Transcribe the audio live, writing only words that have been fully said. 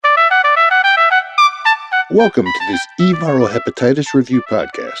Welcome to this E-Viral Hepatitis Review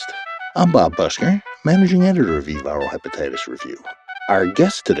podcast. I'm Bob Busker, managing editor of E-Viral Hepatitis Review. Our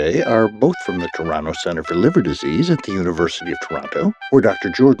guests today are both from the Toronto Centre for Liver Disease at the University of Toronto, where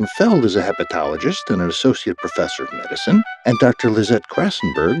Dr. Jordan Feld is a hepatologist and an associate professor of medicine, and Dr. Lizette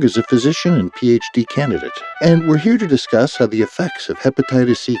Krassenberg is a physician and PhD candidate. And we're here to discuss how the effects of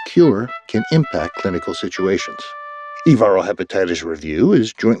hepatitis C cure can impact clinical situations. E-Viral Hepatitis Review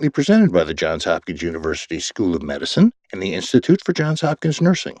is jointly presented by the Johns Hopkins University School of Medicine and the Institute for Johns Hopkins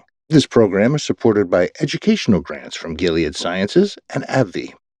Nursing. This program is supported by educational grants from Gilead Sciences and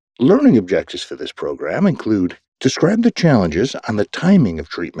AbbVie. Learning objectives for this program include describe the challenges on the timing of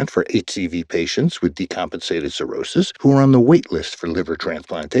treatment for HCV patients with decompensated cirrhosis who are on the wait list for liver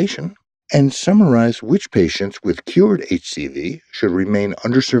transplantation, and summarize which patients with cured HCV should remain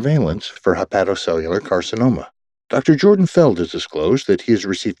under surveillance for hepatocellular carcinoma. Dr. Jordan Feld has disclosed that he has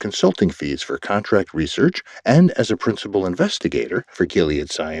received consulting fees for contract research and as a principal investigator for Gilead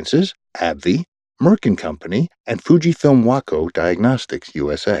Sciences, AbbVie, Merck & Company, and Fujifilm Wako Diagnostics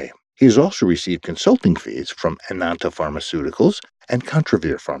USA. He has also received consulting fees from Enanta Pharmaceuticals and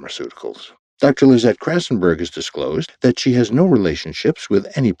Contravir Pharmaceuticals. Dr. Lizette Krassenberg has disclosed that she has no relationships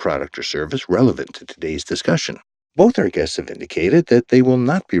with any product or service relevant to today's discussion. Both our guests have indicated that they will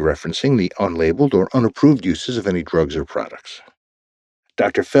not be referencing the unlabeled or unapproved uses of any drugs or products.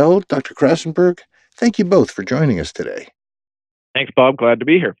 Dr. Feld, Dr. Krassenberg, thank you both for joining us today. Thanks, Bob. Glad to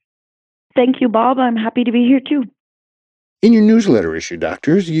be here. Thank you, Bob. I'm happy to be here, too. In your newsletter issue,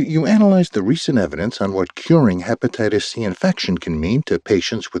 doctors, you analyzed the recent evidence on what curing hepatitis C infection can mean to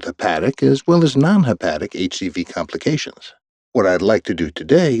patients with hepatic as well as non-hepatic HCV complications. What I'd like to do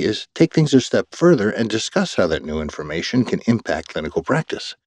today is take things a step further and discuss how that new information can impact clinical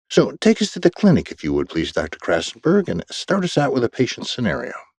practice. So take us to the clinic, if you would please, Dr. Krassenberg, and start us out with a patient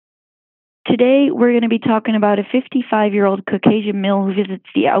scenario. Today, we're going to be talking about a 55-year-old Caucasian male who visits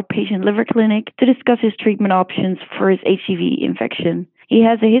the outpatient liver clinic to discuss his treatment options for his HCV infection. He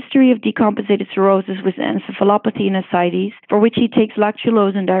has a history of decompensated cirrhosis with encephalopathy and ascites, for which he takes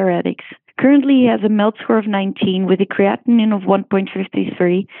lactulose and diuretics. Currently, he has a MELD score of 19 with a creatinine of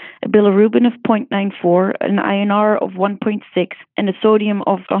 1.53, a bilirubin of 0.94, an INR of 1.6, and a sodium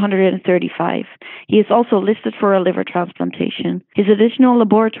of 135. He is also listed for a liver transplantation. His additional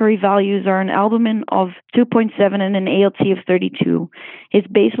laboratory values are an albumin of 2.7 and an ALT of 32. His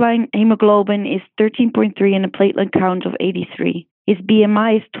baseline hemoglobin is 13.3 and a platelet count of 83. His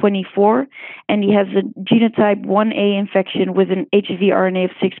BMI is 24, and he has a genotype 1A infection with an HV RNA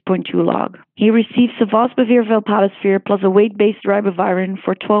of 6.2 log. He receives sofosbuvir valproic plus a weight-based ribavirin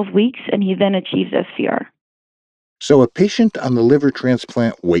for 12 weeks, and he then achieves SVR. So a patient on the liver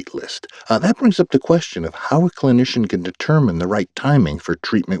transplant wait list. That brings up the question of how a clinician can determine the right timing for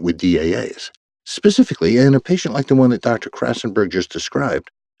treatment with DAAs. Specifically, in a patient like the one that Dr. Krassenberg just described,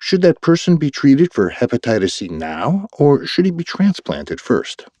 should that person be treated for hepatitis C now, or should he be transplanted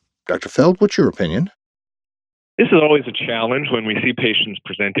first? Dr. Feld, what's your opinion? This is always a challenge when we see patients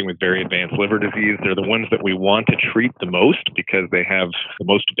presenting with very advanced liver disease. They're the ones that we want to treat the most because they have the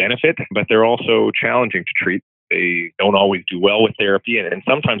most benefit, but they're also challenging to treat. They don't always do well with therapy, and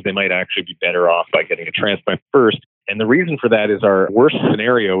sometimes they might actually be better off by getting a transplant first. And the reason for that is our worst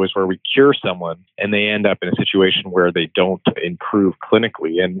scenario is where we cure someone and they end up in a situation where they don't improve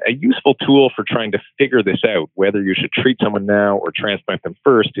clinically. And a useful tool for trying to figure this out, whether you should treat someone now or transplant them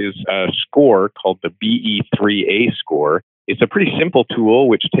first, is a score called the BE3A score. It's a pretty simple tool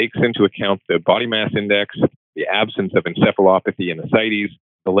which takes into account the body mass index, the absence of encephalopathy and ascites,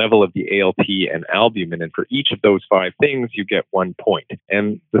 the level of the ALT and albumin. And for each of those 5 things, you get 1 point.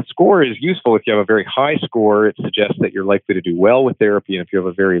 And the score is useful. If you have a very high score, it suggests that you're likely to do well with therapy. And if you have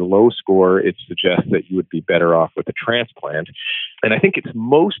a very low score, it suggests that you would be better off with a transplant. And I think it's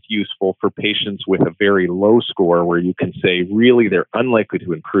most useful for patients with a very low score where you can say, really, they're unlikely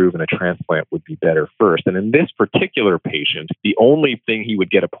to improve and a transplant would be better first. And in this particular patient, the only thing he would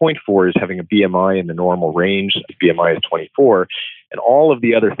get a point for is having a BMI in the normal range. His BMI is 24. And all of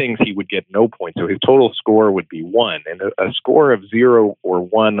the other things he would get no points. So his total score would be 1. And a score of 0 or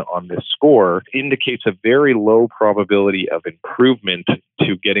 1 on this score indicates a very low probability of improvement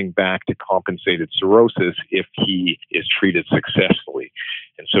to getting back to compensated cirrhosis if he is treated successfully.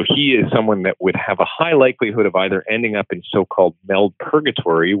 And so he is someone that would have a high likelihood of either ending up in so-called MELD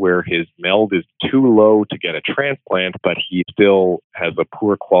Purgatory, where his MELD is too low to get a transplant, but he still has a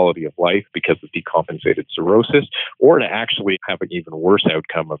poor quality of life because of decompensated cirrhosis, or to actually have an even worse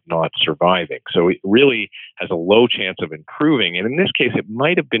outcome of not surviving. So it really has a low chance of improving. And in this case, it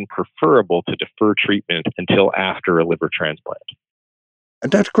might have been preferable to defer treatment until after a liver transplant.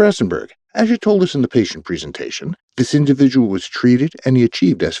 And Dr. Krassenberg, as you told us in the patient presentation, this individual was treated and he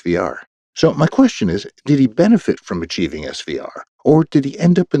achieved SVR. So my question is, did he benefit from achieving SVR? Or did he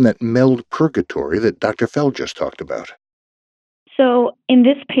end up in that MELD purgatory that Dr. Feld just talked about? So in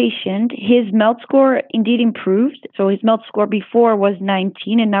this patient, his MELD score indeed improved. So his MELD score before was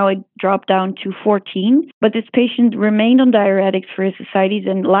 19 and now it dropped down to 14. But this patient remained on diuretics for his ascites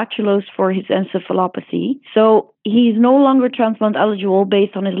and lactulose for his encephalopathy. So he's no longer transplant eligible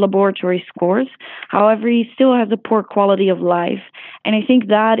based on his laboratory scores. However, he still has a poor quality of life. And I think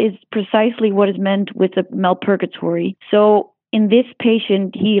that is precisely what is meant with the MELD purgatory. So in this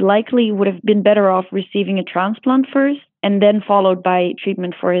patient, he likely would have been better off receiving a transplant first and then followed by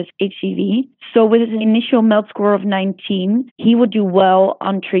treatment for his HCV. So with his initial MELD score of 19, he would do well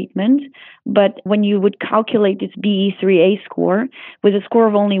on treatment. But when you would calculate this BE3A score, with a score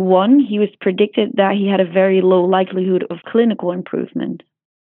of only 1, he was predicted that he had a very low likelihood of clinical improvement.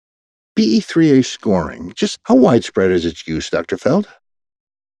 BE3A scoring, just how widespread is its use, Dr. Feld?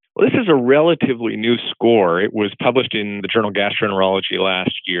 Well, this is a relatively new score. It was published in the journal Gastroenterology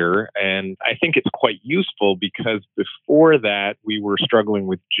last year, and I think it's quite useful because before that, we were struggling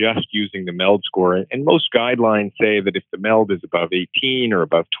with just using the MELD score. And most guidelines say that if the MELD is above 18 or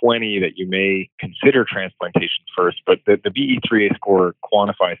above 20, that you may consider transplantation first. But the BE3A score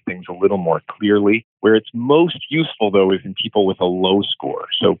quantifies things a little more clearly. Where it's most useful, though, is in people with a low score.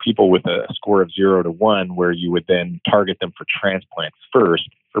 So people with a score of 0 to 1, where you would then target them for transplant first.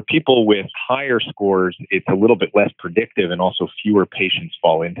 For people with higher scores, it's a little bit less predictive, and also fewer patients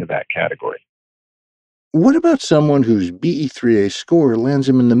fall into that category. What about someone whose BE3A score lands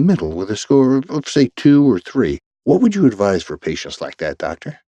him in the middle with a score of, let's say, 2 or 3? What would you advise for patients like that,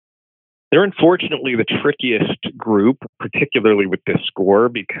 doctor? They're unfortunately the trickiest group, particularly with this score,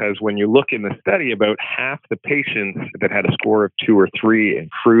 because when you look in the study, about half the patients that had a score of 2 or 3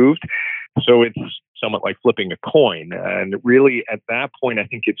 improved. So it's somewhat like flipping a coin. And really, at that point, I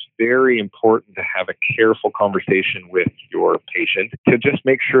think it's very important to have a careful conversation with your patient to just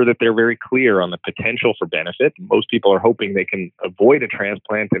make sure that they're very clear on the potential for benefit. Most people are hoping they can avoid a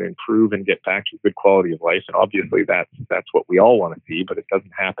transplant and improve and get back to a good quality of life. And obviously, that's what we all want to see, but it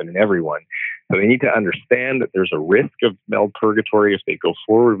doesn't happen in everyone. So they need to understand that there's a risk of MELD purgatory if they go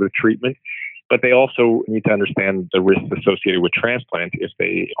forward with treatment. But they also need to understand the risks associated with transplant if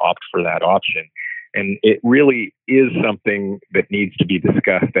they opt for that option. And it really is something that needs to be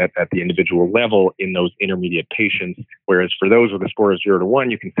discussed at the individual level in those intermediate patients. Whereas for those with a score of 0 to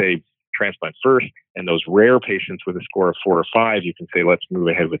 1, you can say transplant first. And those rare patients with a score of 4 or 5, you can say, let's move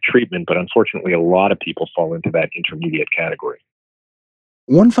ahead with treatment. But unfortunately, a lot of people fall into that intermediate category.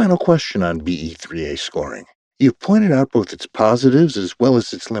 One final question on BE3A scoring. You've pointed out both its positives as well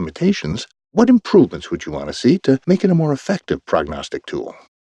as its limitations. What improvements would you want to see to make it a more effective prognostic tool?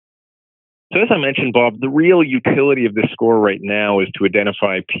 So as I mentioned, Bob, the real utility of this score right now is to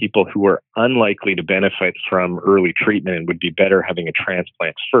identify people who are unlikely to benefit from early treatment and would be better having a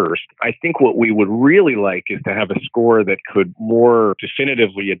transplant first. I think what we would really like is to have a score that could more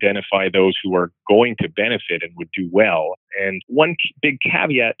definitively identify those who are going to benefit and would do well. And one big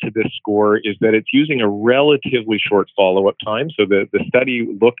caveat to this score is that it's using a relatively short follow-up time. So the study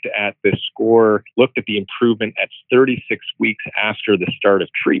looked at this score, looked at the improvement at 36 weeks after the start of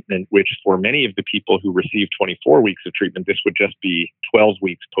treatment, which for many of the people who received 24 weeks of treatment, this would just be 12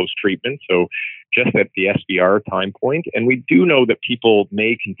 weeks post-treatment. So just at the SVR time point. And we do know that people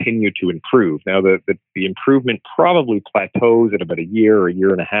may continue to improve. Now, the improvement probably plateaus at about a year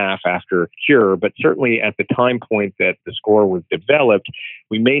and a half after cure, but certainly at the time point that the score was developed,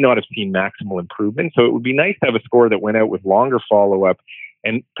 we may not have seen maximal improvement. So it would be nice to have a score that went out with longer follow-up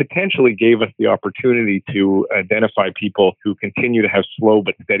and potentially gave us the opportunity to identify people who continue to have slow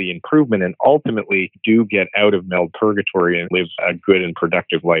but steady improvement and ultimately do get out of MELD purgatory and live a good and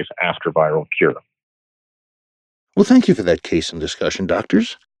productive life after viral cure. Well, thank you for that case and discussion,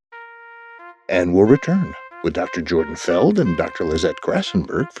 doctors. And we'll return with Dr. Jordan Feld and Dr. Lizette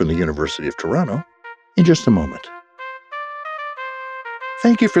Krassenberg from the University of Toronto in just a moment.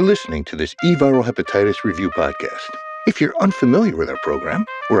 Thank you for listening to this eViral Hepatitis Review podcast. If you're unfamiliar with our program,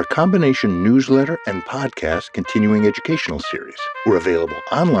 we're a combination newsletter and podcast continuing educational series. We're available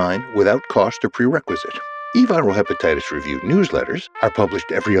online without cost or prerequisite. eViral Hepatitis Review newsletters are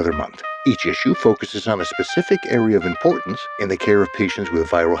published every other month. Each issue focuses on a specific area of importance in the care of patients with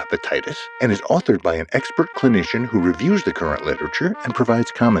viral hepatitis and is authored by an expert clinician who reviews the current literature and provides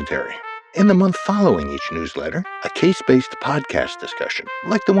commentary. In the month following each newsletter, a case-based podcast discussion,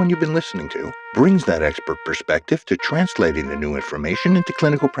 like the one you've been listening to, brings that expert perspective to translating the new information into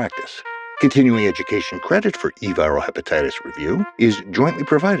clinical practice. Continuing education credit for E-Viral Hepatitis Review is jointly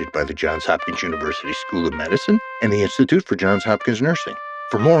provided by the Johns Hopkins University School of Medicine and the Institute for Johns Hopkins Nursing.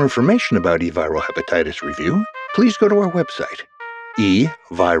 For more information about E-Viral Hepatitis Review, please go to our website,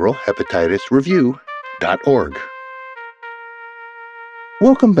 eviralhepatitisreview.org.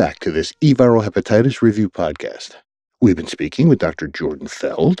 Welcome back to this E-Viral Hepatitis Review podcast. We've been speaking with Dr. Jordan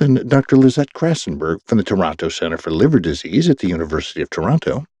Feld and Dr. Lizette Krassenberg from the Toronto Centre for Liver Disease at the University of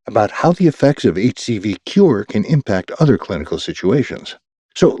Toronto about how the effects of HCV cure can impact other clinical situations.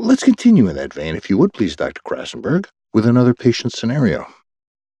 So let's continue in that vein, if you would please, Dr. Krassenberg, with another patient scenario.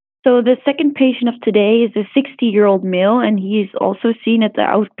 So the second patient of today is a 60-year-old male, and he is also seen at the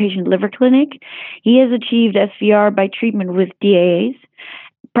outpatient liver clinic. He has achieved SVR by treatment with DAAs.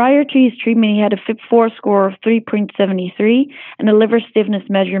 Prior to his treatment, he had a FIB-4 score of 3.73 and a liver stiffness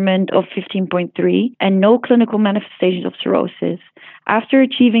measurement of 15.3 and no clinical manifestations of cirrhosis. After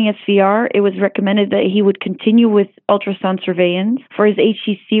achieving SVR, it was recommended that he would continue with ultrasound surveillance for his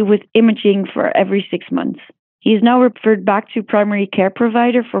HCC with imaging for every 6 months. He is now referred back to primary care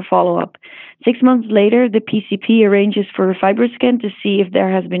provider for follow-up. 6 months later, the PCP arranges for a FibroScan to see if there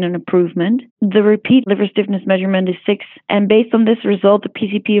has been an improvement. The repeat liver stiffness measurement is 6, and based on this result, the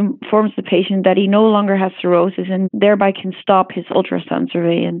PCP informs the patient that he no longer has cirrhosis and thereby can stop his ultrasound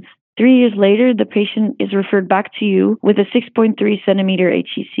surveillance. 3 years later, the patient is referred back to you with a 6.3 centimeter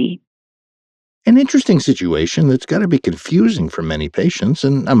HCC. An interesting situation that's got to be confusing for many patients,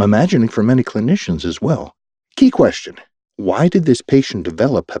 and I'm imagining for many clinicians as well. Key question: why did this patient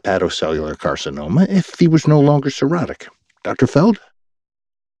develop hepatocellular carcinoma if he was no longer cirrhotic? Dr. Feld?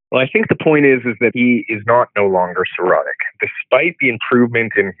 Well, I think the point is that he is not no longer cirrhotic. Despite the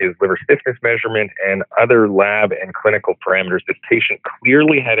improvement in his liver stiffness measurement and other lab and clinical parameters, this patient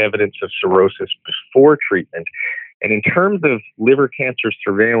clearly had evidence of cirrhosis before treatment. And in terms of liver cancer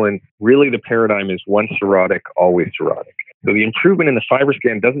surveillance, really the paradigm is once cirrhotic, always cirrhotic. So the improvement in the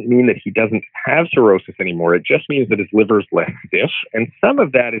FibroScan doesn't mean that he doesn't have cirrhosis anymore. It just means that his liver is less stiff. And some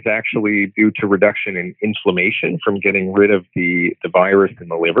of that is actually due to reduction in inflammation from getting rid of the virus in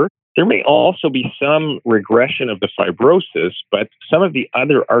the liver. There may also be some regression of the fibrosis, but some of the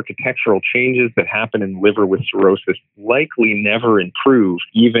other architectural changes that happen in liver with cirrhosis likely never improve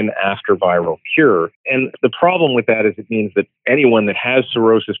even after viral cure. And the problem with that is it means that anyone that has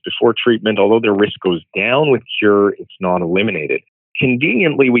cirrhosis before treatment, although their risk goes down with cure, it's not eliminated.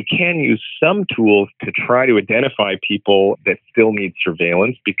 Conveniently, we can use some tools to try to identify people that still need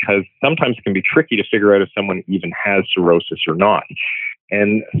surveillance, because sometimes it can be tricky to figure out if someone even has cirrhosis or not.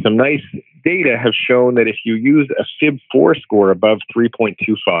 And some nice data have shown that if you use a FIB-4 score above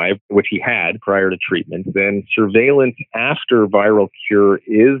 3.25, which he had prior to treatment, then surveillance after viral cure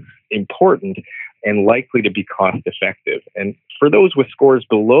is important and likely to be cost effective. And for those with scores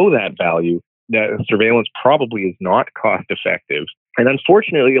below that value, that surveillance probably is not cost effective. And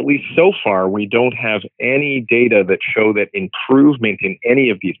unfortunately, at least so far, we don't have any data that show that improvement in any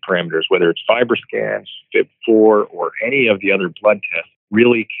of these parameters, whether it's FibroScan, FIB-4, or any of the other blood tests,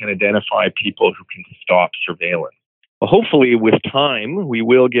 really can identify people who can stop surveillance. Well, hopefully, with time, we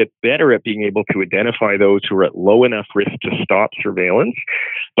will get better at being able to identify those who are at low enough risk to stop surveillance.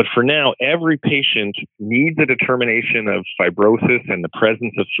 But for now, every patient needs a determination of fibrosis and the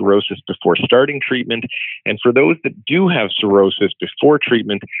presence of cirrhosis before starting treatment. And for those that do have cirrhosis before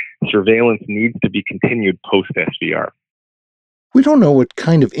treatment, surveillance needs to be continued post-SVR. We don't know what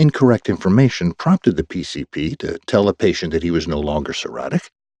kind of incorrect information prompted the PCP to tell a patient that he was no longer cirrhotic,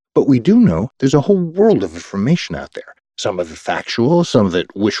 but we do know there's a whole world of information out there. Some of it factual, some of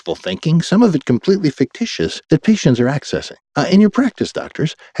it wishful thinking, some of it completely fictitious that patients are accessing. In your practice,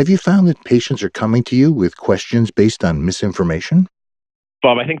 doctors, have you found that patients are coming to you with questions based on misinformation?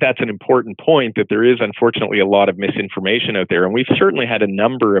 Bob, I think that's an important point, that there is unfortunately a lot of misinformation out there. And we've certainly had a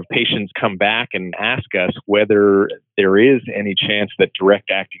number of patients come back and ask us whether there is any chance that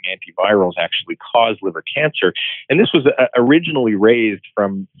direct-acting antivirals actually cause liver cancer. And this was originally raised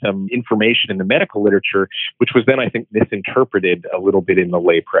from some information in the medical literature, which was then, I think, misinterpreted a little bit in the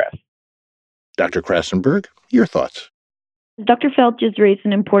lay press. Dr. Krassenberg, your thoughts? Dr. Feld just raised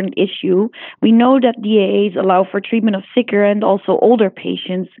an important issue. We know that DAAs allow for treatment of sicker and also older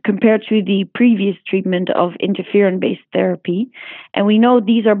patients compared to the previous treatment of interferon-based therapy. And we know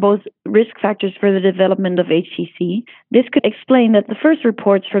these are both risk factors for the development of HCC. This could explain that the first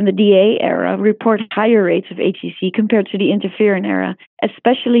reports from the DAA era report higher rates of HCC compared to the interferon era,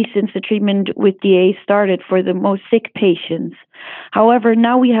 especially since the treatment with DAA started for the most sick patients. However,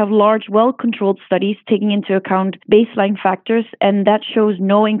 now we have large, well-controlled studies taking into account baseline factors, and that shows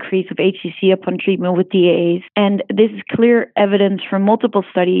no increase of HCC upon treatment with DAAs. And this is clear evidence from multiple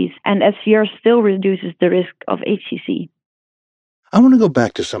studies, and SVR still reduces the risk of HCC. I want to go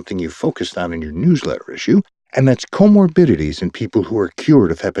back to something you focused on in your newsletter issue, and that's comorbidities in people who are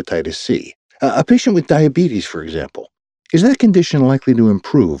cured of hepatitis C. A patient with diabetes, for example. Is that condition likely to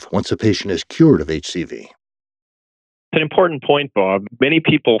improve once a patient is cured of HCV? It's an important point, Bob. Many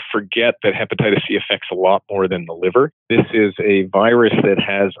people forget that hepatitis C affects a lot more than the liver. This is a virus that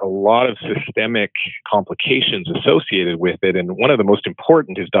has a lot of systemic complications associated with it, and one of the most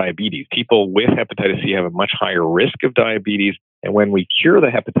important is diabetes. People with hepatitis C have a much higher risk of diabetes, and when we cure the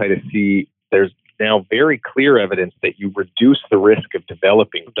hepatitis C, there's now very clear evidence that you reduce the risk of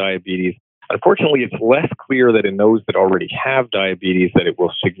developing diabetes. Unfortunately, it's less clear that in those that already have diabetes that it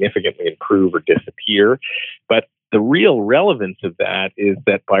will significantly improve or disappear. But the real relevance of that is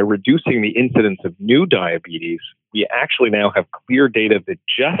that by reducing the incidence of new diabetes, we actually now have clear data that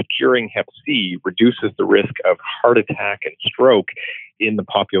just curing hep C reduces the risk of heart attack and stroke in the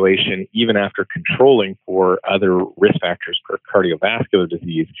population, even after controlling for other risk factors for cardiovascular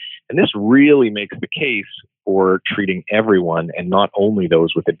disease. And this really makes the case for treating everyone and not only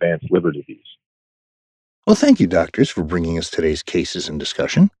those with advanced liver disease. Well, thank you, doctors, for bringing us today's cases and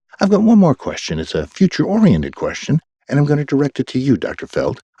discussion. I've got one more question. It's a future-oriented question, and I'm going to direct it to you, Dr.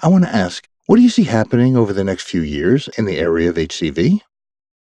 Feld. I want to ask, what do you see happening over the next few years in the area of HCV?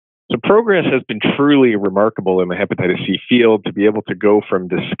 So progress has been truly remarkable in the hepatitis C field. To be able to go from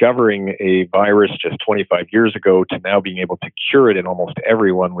discovering a virus just 25 years ago to now being able to cure it in almost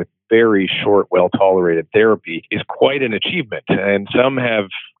everyone with very short, well-tolerated therapy is quite an achievement. And some have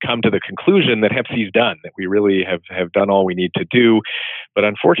come to the conclusion that hep C is done, that we really have done all we need to do. But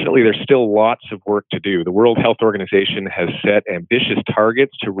unfortunately, there's still lots of work to do. The World Health Organization has set ambitious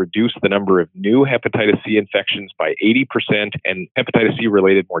targets to reduce the number of new hepatitis C infections by 80% and hepatitis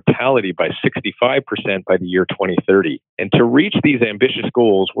C-related mortality by 65% by the year 2030. And to reach these ambitious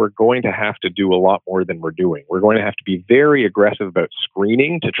goals, we're going to have to do a lot more than we're doing. We're going to have to be very aggressive about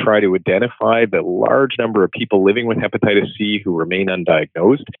screening to try to identify the large number of people living with hepatitis C who remain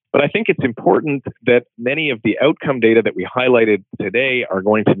undiagnosed. But I think it's important that many of the outcome data that we highlighted today are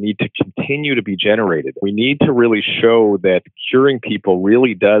going to need to continue to be generated. We need to really show that curing people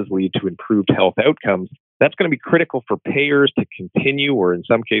really does lead to improved health outcomes. That's going to be critical for payers to continue, or in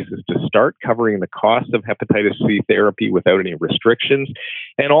some cases to start, covering the cost of hepatitis C therapy without any restrictions.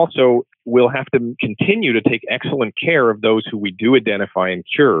 And also, we'll have to continue to take excellent care of those who we do identify and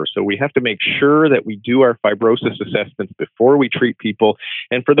cure. So we have to make sure that we do our fibrosis assessments before we treat people.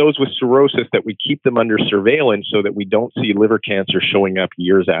 And for those with cirrhosis, that we keep them under surveillance so that we don't see liver cancer showing up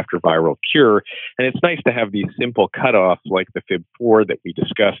years after viral cure. And it's nice to have these simple cutoffs like the FIB4 that we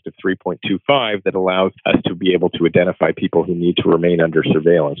discussed of 3.25 that allows us to be able to identify people who need to remain under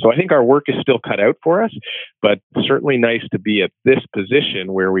surveillance. So I think our work is still cut out for us, but certainly nice to be at this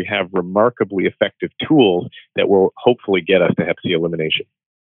position where we have remarkably effective tools that will hopefully get us to hep C elimination.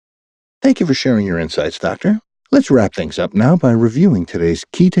 Thank you for sharing your insights, Doctor. Let's wrap things up now by reviewing today's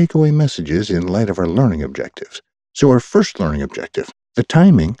key takeaway messages in light of our learning objectives. So our first learning objective, the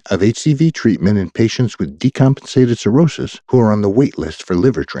timing of HCV treatment in patients with decompensated cirrhosis who are on the wait list for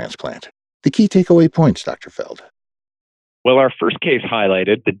liver transplant. The key takeaway points, Dr. Feld. Well, our first case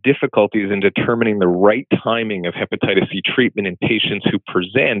highlighted the difficulties in determining the right timing of hepatitis C treatment in patients who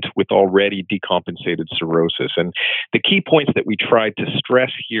present with already decompensated cirrhosis. And the key points that we tried to stress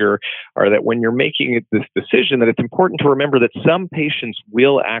here are that when you're making this decision, that it's important to remember that some patients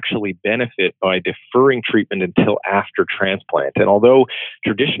will actually benefit by deferring treatment until after transplant. And although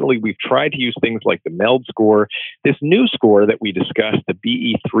traditionally we've tried to use things like the MELD score, this new score that we discussed, the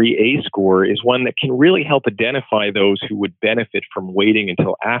BE3A score, is one that can really help identify those who would benefit from waiting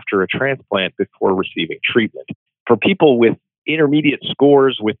until after a transplant before receiving treatment. For people with intermediate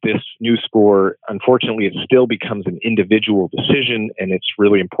scores with this new score, unfortunately, it still becomes an individual decision, and it's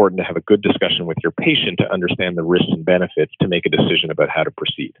really important to have a good discussion with your patient to understand the risks and benefits to make a decision about how to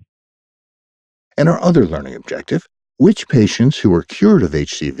proceed. And our other learning objective, which patients who are cured of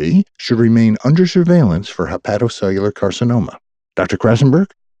HCV should remain under surveillance for hepatocellular carcinoma? Dr. Krasenberg?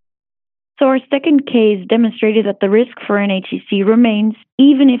 So our second case demonstrated that the risk for an HCC remains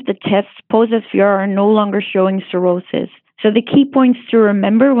even if the tests post-SVR are no longer showing cirrhosis. So the key points to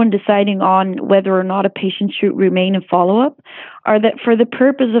remember when deciding on whether or not a patient should remain in follow-up are that for the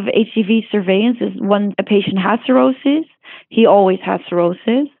purpose of HCV surveillance is when a patient has cirrhosis, he always has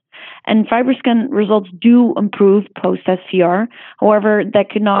cirrhosis. And FibroScan results do improve post-SVR. However,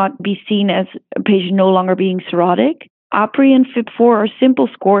 that could not be seen as a patient no longer being cirrhotic. APRI and FIB4 are simple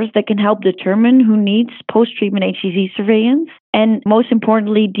scores that can help determine who needs post-treatment HCC surveillance. And most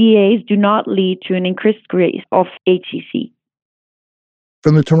importantly, DAs do not lead to an increased risk of HCC.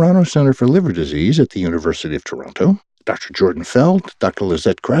 From the Toronto Centre for Liver Disease at the University of Toronto, Dr. Jordan Feld, Dr.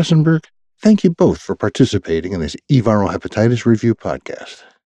 Lizette Krassenberg, thank you both for participating in this eViral Hepatitis Review podcast.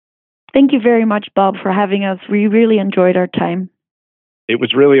 Thank you very much, Bob, for having us. We really enjoyed our time. It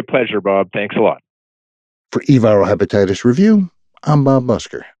was really a pleasure, Bob. Thanks a lot. For eViral Hepatitis Review, I'm Bob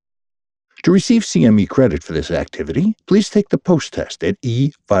Busker. To receive CME credit for this activity, please take the post-test at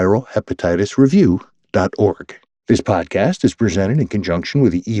eviralhepatitisreview.org. This podcast is presented in conjunction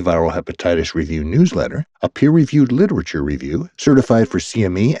with the eViral Hepatitis Review newsletter, a peer-reviewed literature review certified for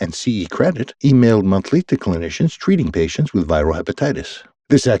CME and CE credit, emailed monthly to clinicians treating patients with viral hepatitis.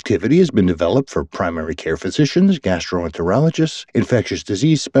 This activity has been developed for primary care physicians, gastroenterologists, infectious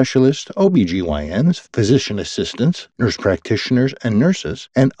disease specialists, OBGYNs, physician assistants, nurse practitioners and nurses,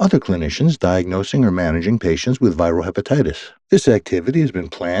 and other clinicians diagnosing or managing patients with viral hepatitis. This activity has been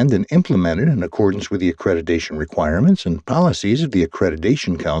planned and implemented in accordance with the accreditation requirements and policies of the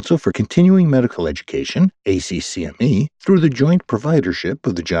Accreditation Council for Continuing Medical Education, ACCME, through the joint providership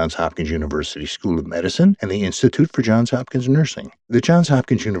of the Johns Hopkins University School of Medicine and the Institute for Johns Hopkins Nursing. The Johns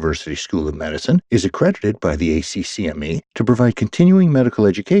Hopkins University School of Medicine is accredited by the ACCME to provide continuing medical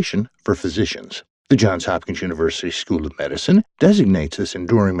education for physicians. The Johns Hopkins University School of Medicine designates this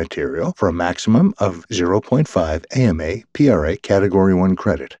enduring material for a maximum of 0.5 AMA PRA Category 1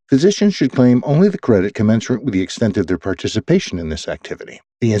 credit. Physicians should claim only the credit commensurate with the extent of their participation in this activity.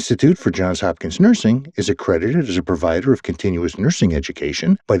 The Institute for Johns Hopkins Nursing is accredited as a provider of continuous nursing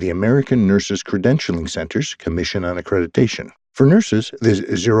education by the American Nurses Credentialing Center's Commission on Accreditation. For nurses, this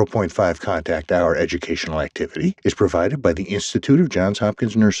 0.5 contact hour educational activity is provided by the Institute of Johns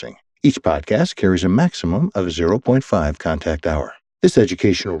Hopkins Nursing. Each podcast carries a maximum of 0.5 contact hour. This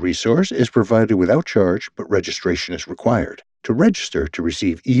educational resource is provided without charge, but registration is required. To register to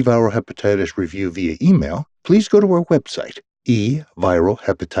receive eViral Hepatitis Review via email, please go to our website,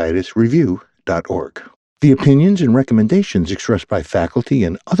 eviralhepatitisreview.org. The opinions and recommendations expressed by faculty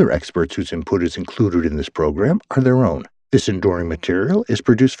and other experts whose input is included in this program are their own. This enduring material is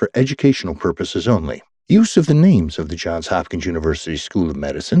produced for educational purposes only. Use of the names of the Johns Hopkins University School of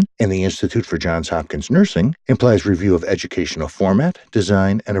Medicine and the Institute for Johns Hopkins Nursing implies review of educational format,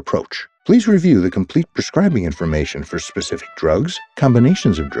 design, and approach. Please review the complete prescribing information for specific drugs,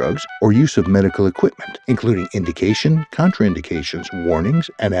 combinations of drugs, or use of medical equipment, including indication, contraindications, warnings,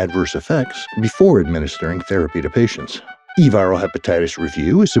 and adverse effects before administering therapy to patients. eViral Hepatitis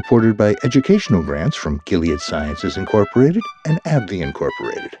Review is supported by educational grants from Gilead Sciences Incorporated and AbbVie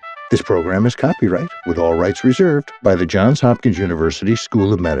Incorporated. This program is copyright, with all rights reserved, by the Johns Hopkins University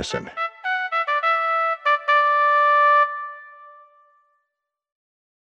School of Medicine.